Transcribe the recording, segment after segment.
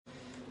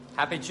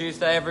Happy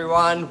Tuesday,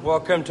 everyone.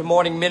 Welcome to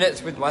Morning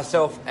Minutes with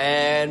myself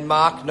and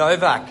Mark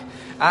Novak.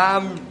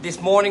 This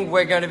morning,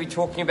 we're going to be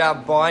talking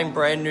about buying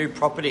brand new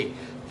property.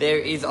 There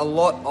is a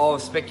lot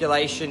of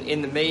speculation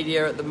in the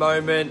media at the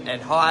moment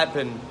and hype,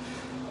 and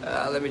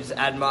let me just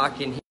add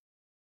Mark in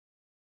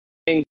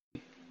here.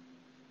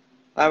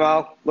 Hi,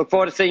 Mark. Look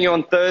forward to seeing you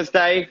on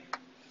Thursday.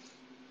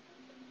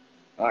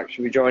 Mark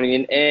should be joining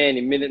in any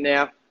minute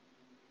now.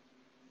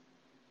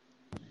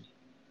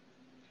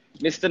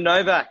 Mr.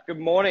 Novak, good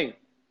morning.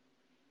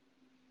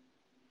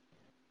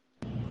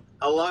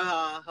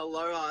 Aloha.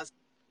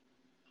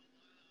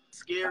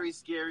 Scary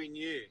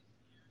new.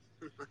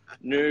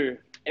 New.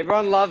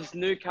 Everyone loves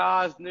new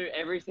cars, new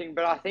everything,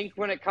 but I think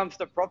when it comes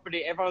to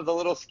property, everyone's a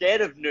little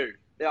scared of new.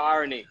 The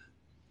irony.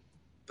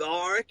 But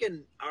I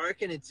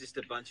reckon it's just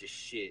a bunch of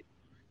shit.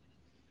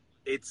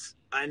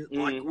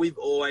 Like we've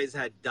always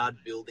had dud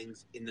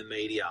buildings in the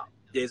media.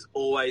 There's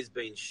always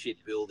been shit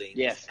buildings.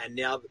 Yes. And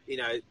now,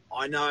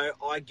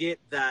 I get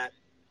that,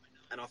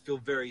 and I feel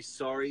very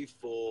sorry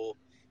for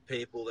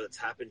people that it's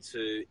happened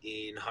to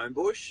in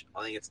Homebush.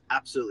 I think it's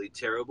absolutely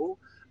terrible.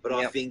 But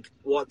I think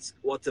what's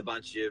a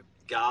bunch of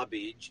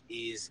garbage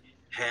is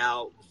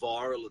how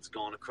viral it's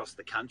gone across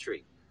the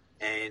country.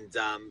 And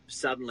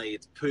suddenly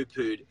it's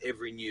poo-pooed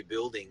every new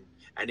building,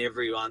 and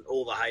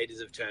all the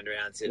haters have turned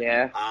around and said,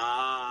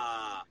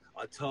 I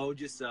told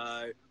you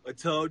so.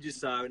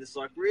 And it's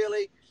like,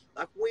 really?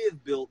 Like, we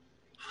have built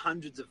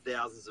hundreds of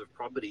thousands of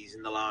properties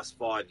in the last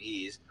 5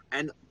 years,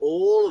 and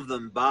all of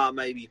them, bar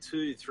maybe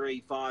 2,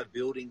 3, 5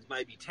 buildings,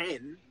 maybe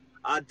 10,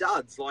 are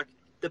duds. Like,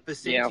 the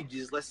percentage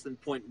is less than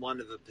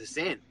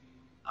 0.1%.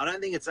 I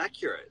don't think it's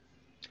accurate.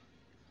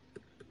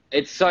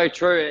 It's so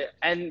true.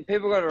 And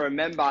people got to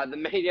remember, the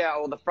media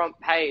or the front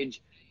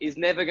page is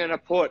never going to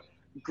put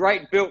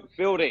great built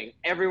building,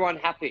 everyone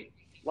happy.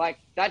 Like,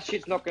 that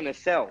shit's not going to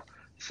sell.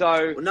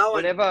 So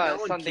whenever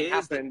something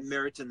happens,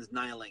 Meriton's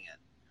nailing it.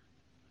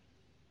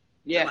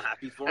 Yeah, I'm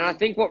happy for and him. I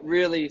think what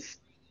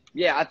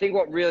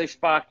really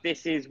sparked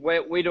this is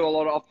we do a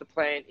lot of off the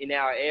plan in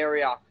our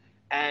area,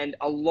 and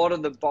a lot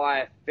of the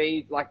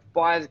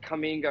buyers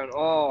come in going,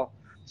 oh,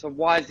 so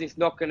why is this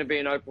not going to be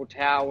in Opal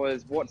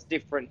Towers? What's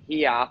different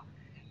here?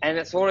 And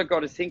it sort of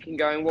got us thinking,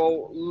 going,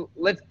 well,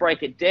 let's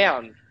break it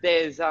down.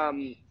 There's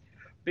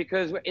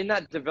because in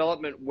that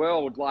development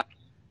world, like,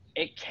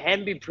 it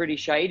can be pretty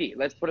shady.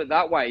 Let's put it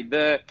that way.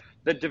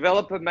 The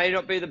developer may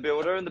not be the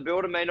builder, and the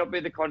builder may not be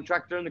the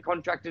contractor, and the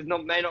contractor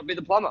may not be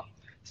the plumber.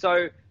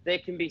 So there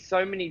can be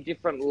so many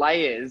different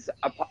layers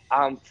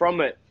from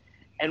it.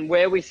 And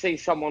where we see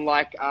someone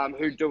like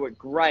who do it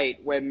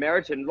great, where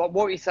Meriton, what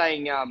were you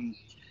saying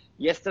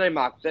yesterday,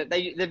 Mark, that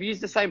they've used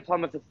the same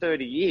plumber for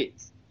 30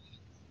 years.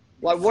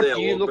 Like, what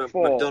do you look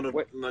for?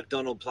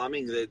 McDonald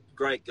Plumbing, the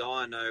great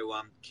guy. I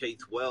know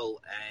Keith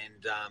well,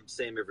 and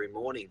see him every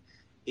morning.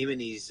 Him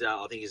and his,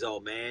 I think his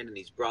old man and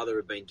his brother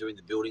have been doing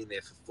the building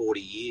there for 40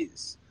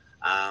 years.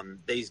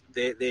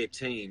 Their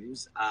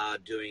teams are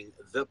doing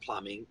the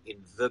plumbing in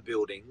the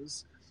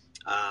buildings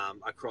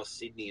across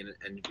Sydney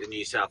and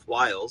New South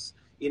Wales.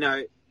 You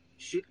know,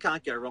 shit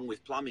can't go wrong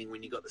with plumbing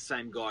when you've got the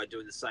same guy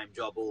doing the same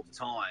job all the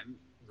time.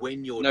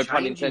 When you're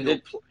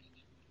changing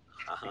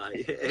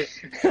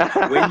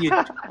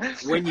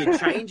when you're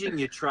changing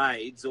your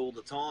trades all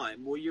the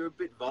time, well, you're a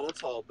bit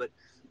volatile. But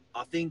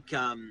I think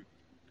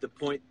the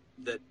point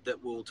that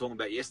we were talking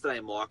about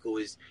yesterday, Michael,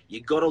 is you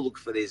got to look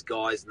for these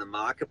guys in the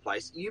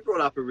marketplace. You brought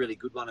up a really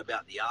good one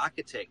about the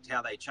architect,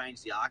 how they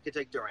changed the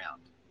architect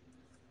around.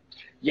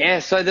 Yeah,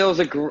 so there was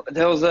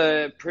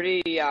a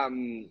pretty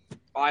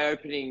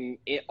eye-opening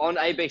on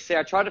ABC.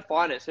 I tried to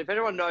find it. So if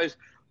anyone knows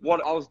what,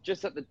 I was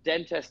just at the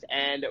dentist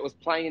and it was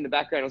playing in the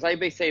background. It was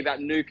ABC about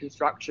new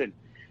construction.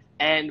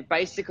 And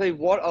basically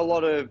what a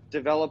lot of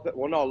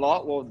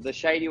the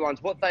shady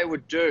ones, what they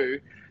would do,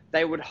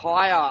 they would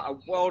hire a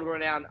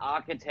world-renowned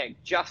architect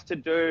just to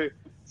do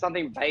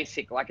something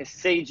basic, like a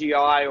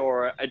CGI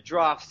or a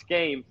draft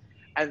scheme.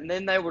 And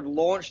then they would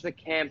launch the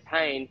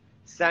campaign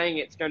saying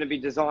it's going to be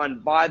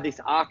designed by this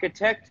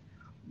architect.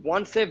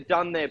 Once they've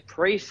done their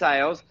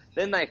pre-sales,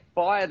 then they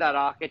fire that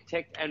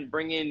architect and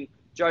bring in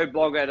Joe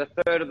Blogger at a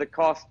third of the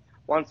cost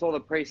once all the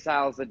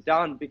pre-sales are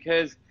done.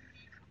 Because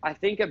I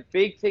think a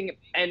big thing,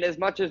 and as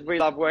much as we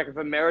love working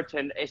for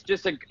Meriton,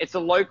 it's a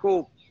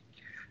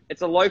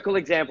local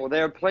example.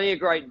 There are plenty of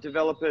great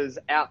developers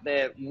out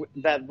there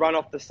that run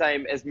off the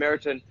same as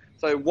Meriton.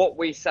 So what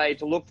we say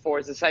to look for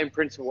is the same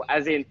principle,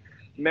 as in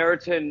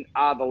Meriton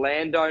are the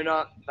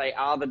landowner, they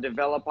are the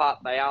developer,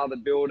 they are the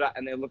builder,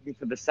 and they're looking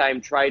for the same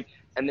trade,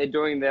 and they're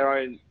doing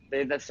they're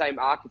the same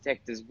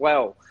architect as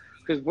well.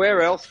 Because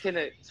where else can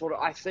it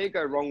I see it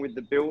go wrong with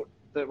the build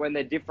when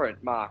they're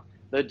different, Mark,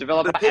 the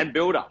developer and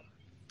builder.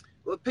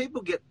 Well,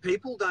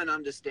 people don't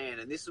understand,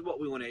 and this is what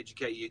we want to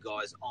educate you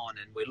guys on,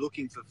 and we're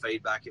looking for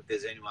feedback if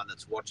there's anyone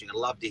that's watching. I'd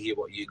love to hear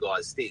what you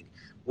guys think.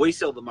 We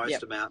sell the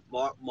most amount.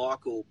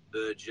 Michael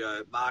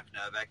Burgio, Mark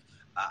Novak,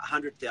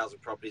 100,000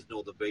 properties,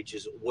 Northern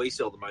Beaches. We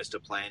sell the most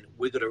of plan.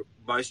 We got a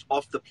most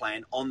off the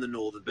plan on the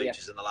Northern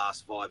Beaches in the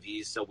last 5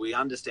 years. So we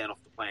understand off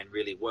the plan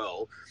really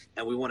well.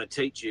 And we want to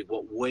teach you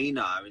what we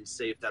know and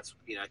see if that's,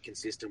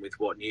 consistent with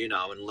what you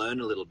know and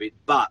learn a little bit.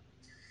 But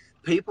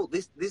people,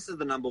 this is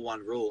the number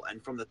one rule.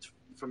 And from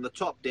the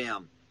top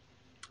down,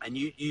 and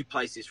you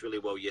placed this really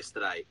well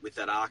yesterday with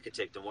that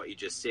architect and what you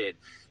just said.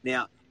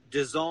 Now,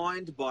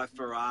 designed by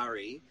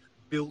Ferrari,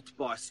 built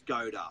by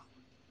Skoda,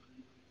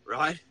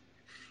 right?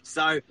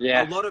 So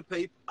a lot of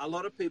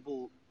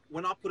people,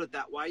 when I put it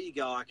that way, you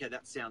go, okay,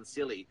 that sounds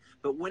silly.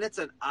 But when it's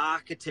an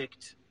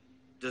architect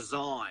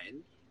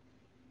design,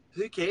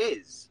 who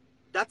cares?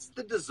 That's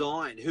the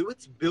design. Who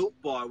it's built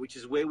by, which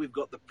is where we've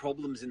got the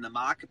problems in the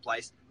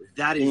marketplace,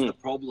 that is the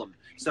problem.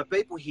 So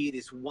people hear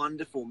this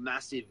wonderful,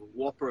 massive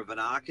whopper of an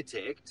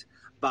architect,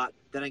 but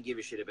they don't give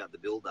a shit about the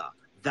builder.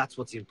 That's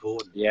what's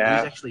important. Yeah.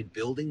 Who's actually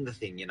building the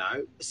thing,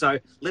 So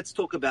let's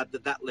talk about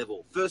that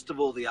level. First of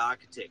all, the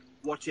architect.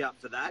 Watch out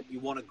for that. You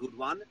want a good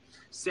one.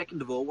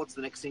 Second of all, what's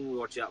the next thing we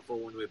watch out for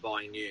when we're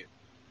buying new?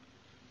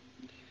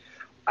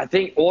 I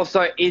think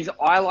also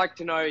I like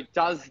to know,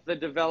 does the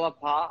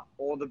developer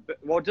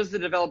does the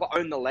developer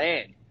own the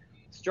land?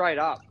 Straight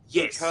up.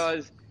 Yes.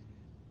 Because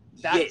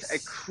that's a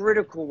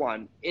critical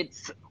one.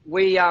 It's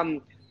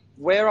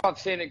where I've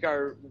seen it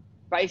go,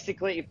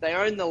 basically if they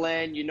own the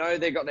land,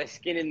 they've got their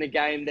skin in the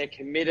game, they're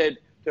committed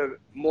to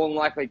more than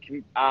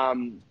likely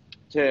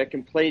to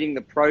completing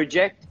the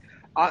project.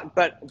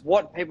 But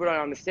what people don't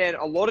understand,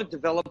 a lot of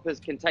developers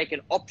can take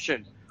an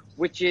option,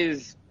 which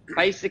is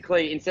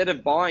basically, instead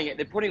of buying it,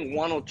 they're putting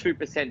 1 or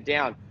 2%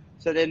 down.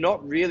 So they're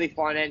not really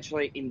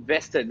financially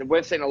invested. And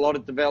we've seen a lot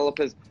of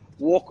developers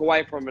walk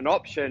away from an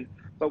option,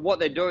 but what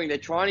they're doing, they're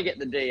trying to get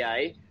the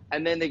DA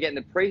and then they're getting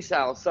the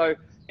pre-sale. So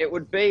it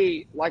would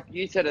be, like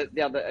you said,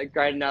 a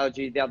great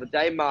analogy the other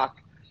day, Mark,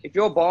 if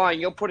you're buying,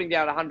 you're putting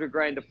down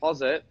 $100,000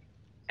 deposit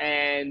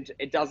and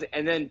it does,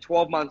 and then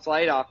 12 months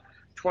later,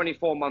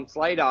 24 months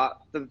later,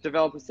 the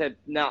developer said,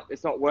 no,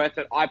 it's not worth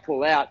it, I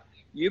pull out.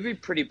 You'd be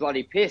pretty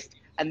bloody pissed.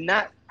 And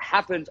that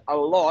happens a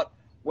lot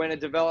when a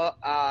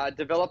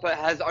developer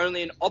has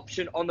only an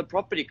option on the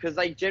property, because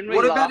they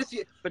generally last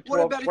for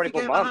 12,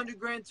 24 months. What about if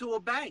you gave $100,000 to a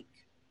bank?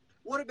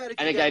 What about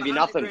if you gave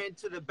 $100,000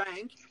 to the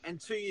bank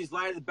and 2 years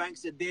later the bank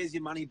said, there's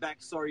your money back,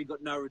 sorry, you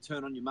got no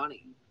return on your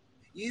money?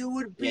 You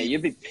would be,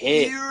 you'd be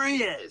pissed.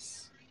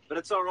 Furious. But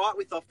it's all right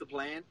with off the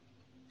plan.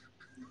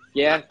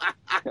 Yeah.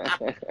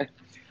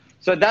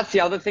 So that's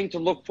the other thing to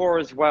look for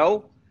as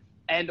well.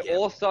 And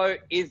also,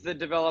 is the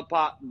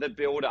developer the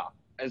builder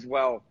as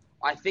well?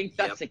 I think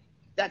that's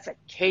a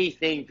key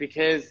thing,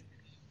 because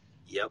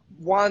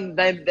one,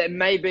 they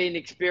may be an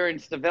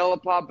experienced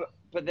developer,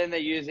 but then they're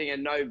using a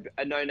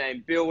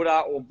no-name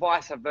builder, or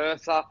vice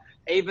versa.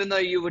 Even though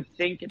you would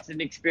think it's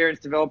an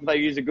experienced developer, they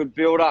use a good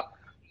builder,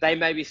 they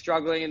may be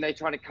struggling and they're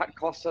trying to cut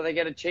costs, so they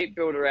get a cheap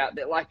builder out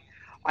there. Like,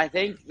 I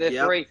think the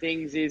three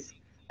things is,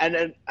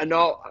 and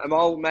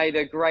Amol made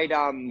a great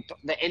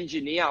the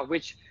engineer,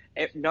 which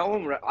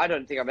I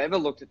don't think I've ever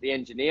looked at the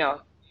engineer.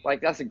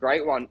 Like, that's a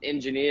great one,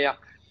 engineer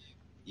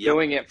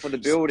doing it for the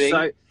building.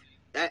 So,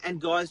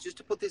 and guys, just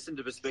to put this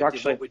into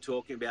perspective, what we're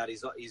talking about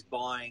is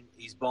buying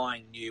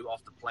new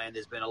off the plan.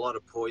 There's been a lot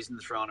of poison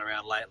thrown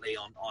around lately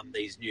on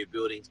these new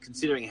buildings.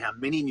 Considering how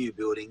many new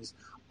buildings,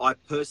 I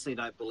personally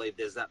don't believe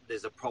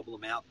there's a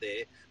problem out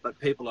there, but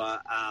people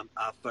are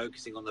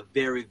focusing on the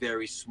very,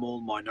 very small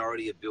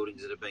minority of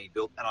buildings that are being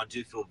built, and I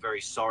do feel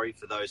very sorry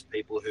for those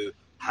people who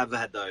have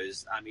had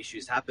those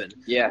issues happen.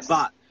 Yes.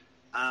 But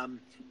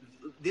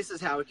this is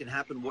how it can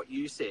happen, what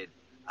you said.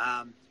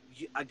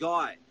 A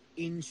guy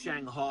in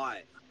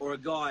Shanghai, or a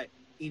guy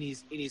in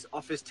his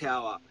office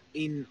tower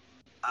in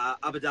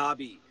Abu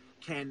Dhabi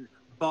can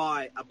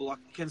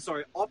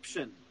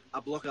option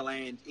a block of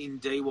land in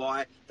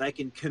DY. They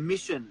can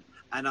commission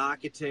an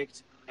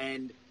architect,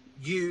 and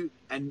you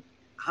and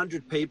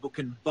 100 people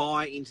can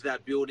buy into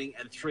that building,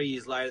 and 3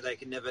 years later they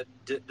can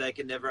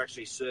never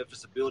actually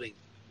surface a building.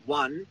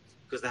 One,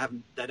 because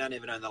they don't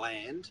even own the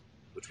land,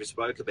 which we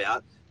spoke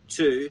about.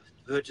 Two,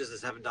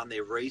 purchasers haven't done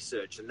their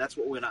research, and that's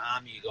what we're going to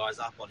arm you guys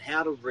up on,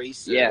 how to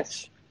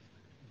research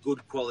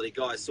good quality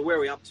guys. So where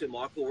are we up to,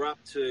 Michael? We're up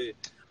to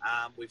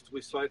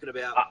we've spoken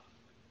about.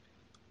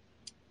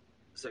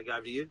 So go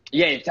over to you.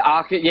 Yeah, it's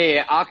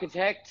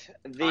architect,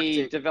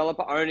 the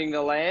developer owning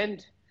the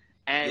land,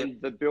 and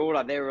the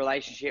builder, their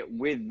relationship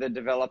with the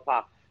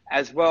developer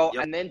as well.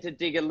 And then to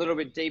dig a little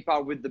bit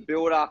deeper with the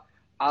builder,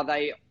 are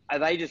they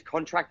just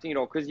contracting it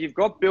all? Because you've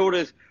got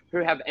builders who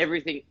have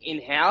everything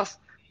in-house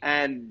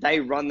and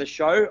they run the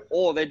show,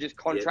 or they're just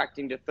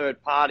contracting to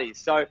third parties.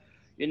 So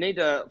you need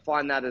to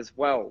find that as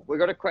well. We've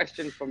got a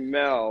question from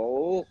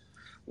Mel.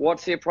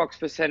 What's the approx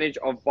percentage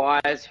of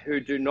buyers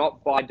who do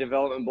not buy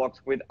development blocks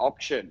with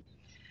auction?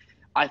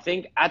 I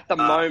think at the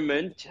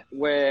moment,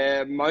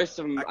 where most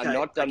of them are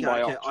not done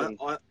by auction.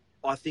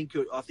 I think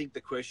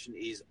the question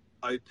is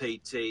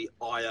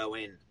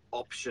OPTION,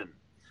 option.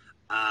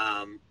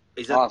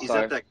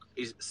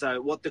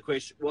 So what the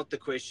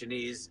question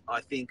is,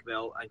 I think,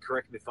 Mel, and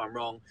correct me if I'm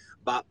wrong,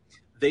 but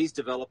these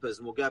developers,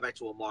 and we'll go back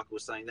to what Michael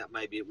was saying, that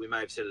maybe we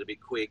may have said it a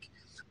bit quick.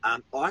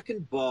 I can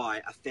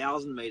buy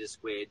 1,000 metre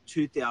squared,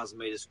 2,000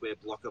 metre square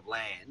block of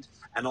land,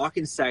 and I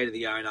can say to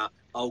the owner,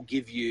 I'll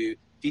give you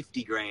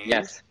 50 grand.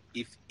 Yes.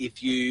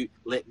 If you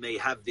let me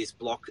have this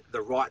block,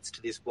 the rights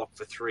to this block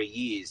for 3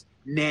 years.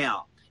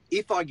 Now,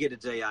 if I get a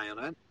DA on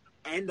it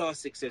and I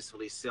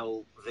successfully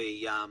sell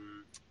the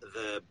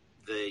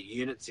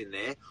units in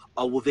there,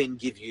 I will then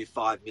give you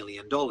 $5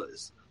 million.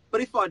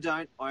 But if I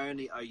don't, I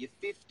only owe you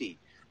 50.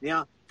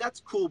 Now,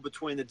 that's cool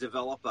between the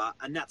developer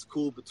and that's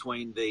cool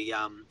between the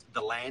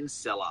land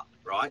seller,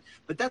 right?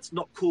 But that's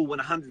not cool when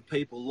 100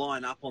 people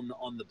line up on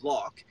the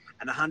block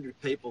and 100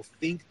 people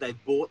think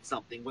they've bought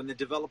something when the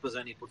developer's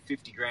only put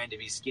 50 grand of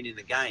his skin in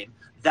the game.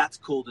 That's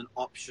called an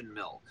option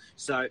mill.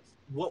 So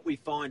what we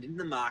find in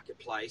the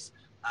marketplace,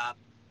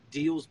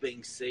 deals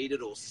being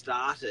seeded or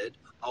started,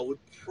 I would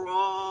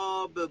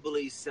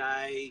probably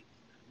say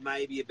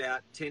maybe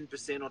about 10%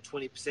 or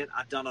 20%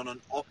 are done on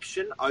an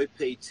option,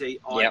 OPTION,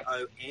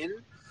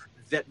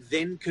 that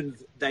then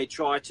they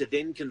try to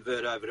then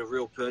convert over to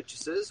real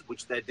purchases,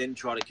 which they then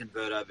try to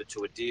convert over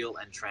to a deal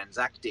and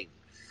transacting.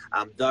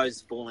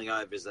 Those falling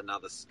over is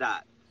another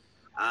stat.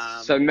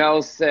 So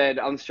Mel said,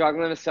 I'm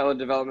struggling to sell a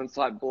development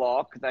site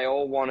block. They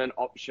all want an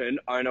option.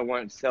 Owner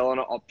won't sell on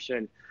an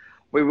option.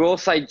 We will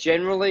say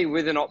generally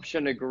with an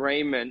option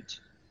agreement,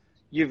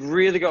 you've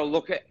really got to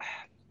look at,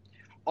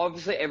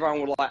 obviously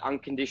everyone would like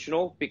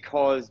unconditional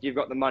because you've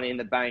got the money in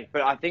the bank.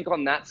 But I think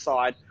on that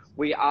side,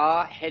 we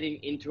are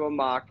heading into a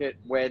market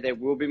where there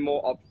will be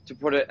more, to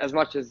put it as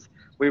much as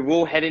we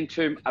will head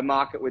into a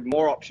market with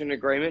more option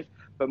agreements,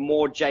 but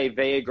more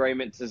JV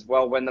agreements as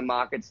well when the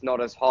market's not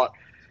as hot.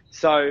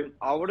 So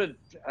I would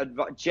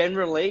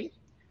generally,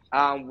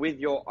 with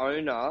your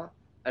owner,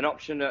 an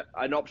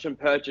option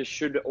purchase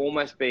should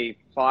almost be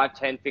 5,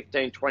 10,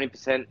 15,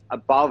 20%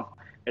 above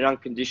an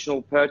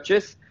unconditional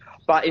purchase.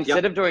 But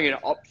instead of doing an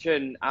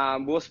option,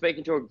 we're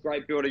speaking to a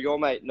great builder, your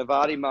mate,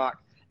 Navati Mark,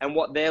 and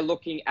what they're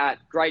looking at,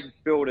 great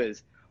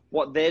builders,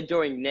 what they're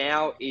doing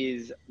now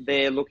is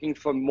they're looking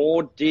for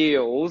more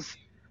deals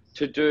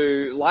to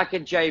do like a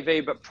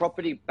JV, but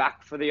property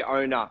back for the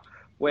owner,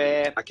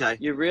 where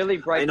you really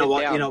break it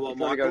down. You know what,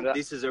 Michael?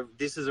 This is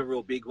a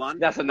real big one.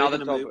 That's another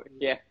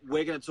topic.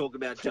 We're going to talk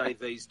about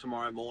JVs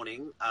tomorrow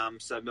morning.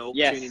 So Mel,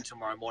 tune in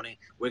tomorrow morning.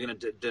 We're going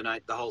to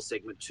donate the whole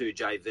segment to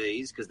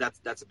JVs because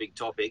that's a big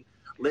topic.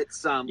 Let's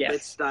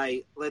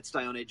stay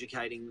on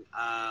educating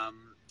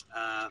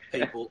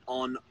people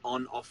on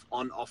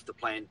off the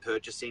plan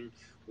purchasing,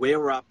 where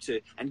we're up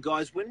to. And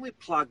guys, when we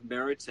plug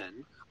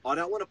Meriton, I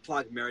don't want to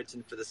plug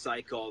Meriton for the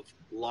sake of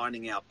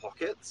lining our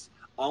pockets.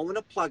 I want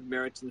to plug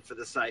Meriton for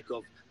the sake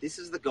of, this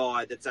is the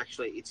guy that's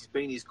actually, it's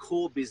been his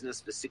core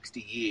business for 60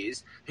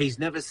 years. He's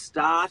never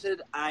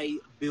started a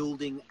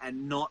building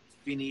and not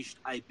finished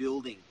a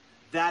building.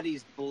 That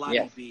is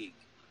bloody big.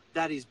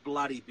 That is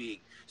bloody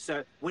big.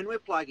 So when we're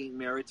plugging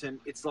Meriton,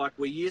 it's like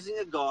we're using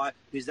a guy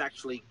who's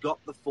actually got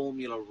the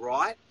formula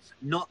right,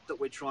 not that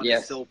we're trying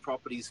to sell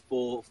properties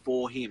for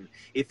him.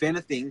 If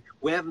anything,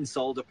 we haven't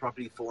sold a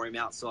property for him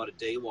outside of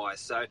DY.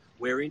 So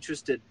we're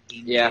interested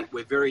in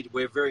we're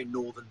very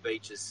Northern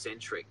Beaches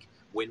centric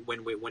when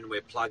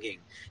we're plugging.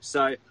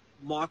 So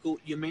Michael,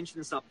 you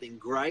mentioned something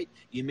great.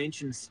 You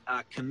mentioned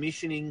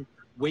commissioning.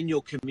 When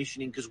you're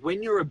commissioning, because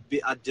when you're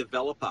a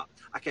developer,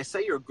 okay,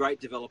 say you're a great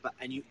developer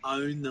and you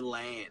own the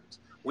land.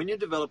 When you're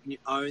developing, you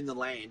own the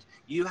land,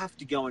 you have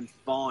to go and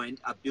find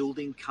a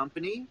building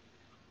company,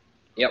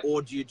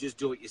 or do you just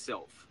do it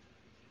yourself?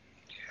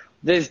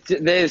 There's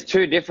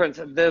two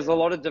differences. There's a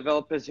lot of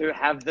developers who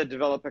have the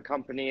developer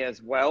company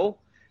as well,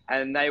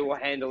 and they will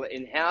handle it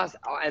in-house.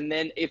 And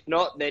then if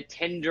not, they're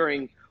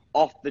tendering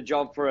off the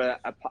job for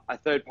a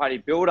third-party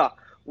builder,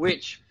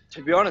 which,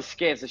 to be honest,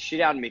 scares the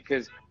shit out of me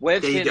because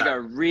we've seen it go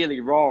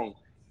really wrong.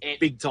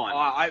 Big time.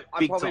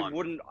 I probably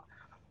wouldn't...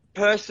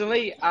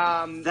 Personally,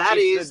 that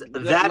is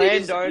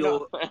landowner.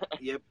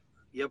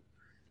 Yep.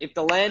 If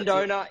the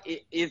landowner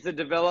is the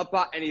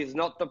developer and he's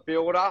not the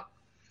builder,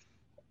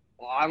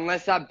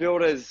 unless that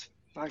builder's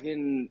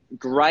fucking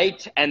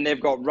great and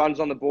they've got runs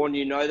on the board and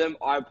you know them,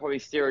 I'd probably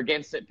steer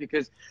against it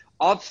because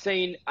I've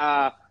seen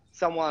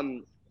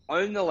someone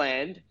own the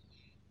land,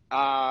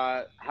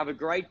 have a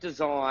great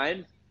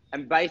design,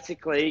 and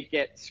basically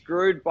get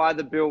screwed by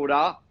the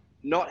builder,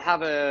 not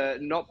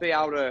be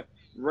able to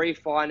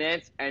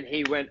refinance, and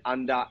he went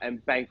under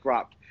and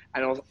bankrupt.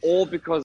 And it was all because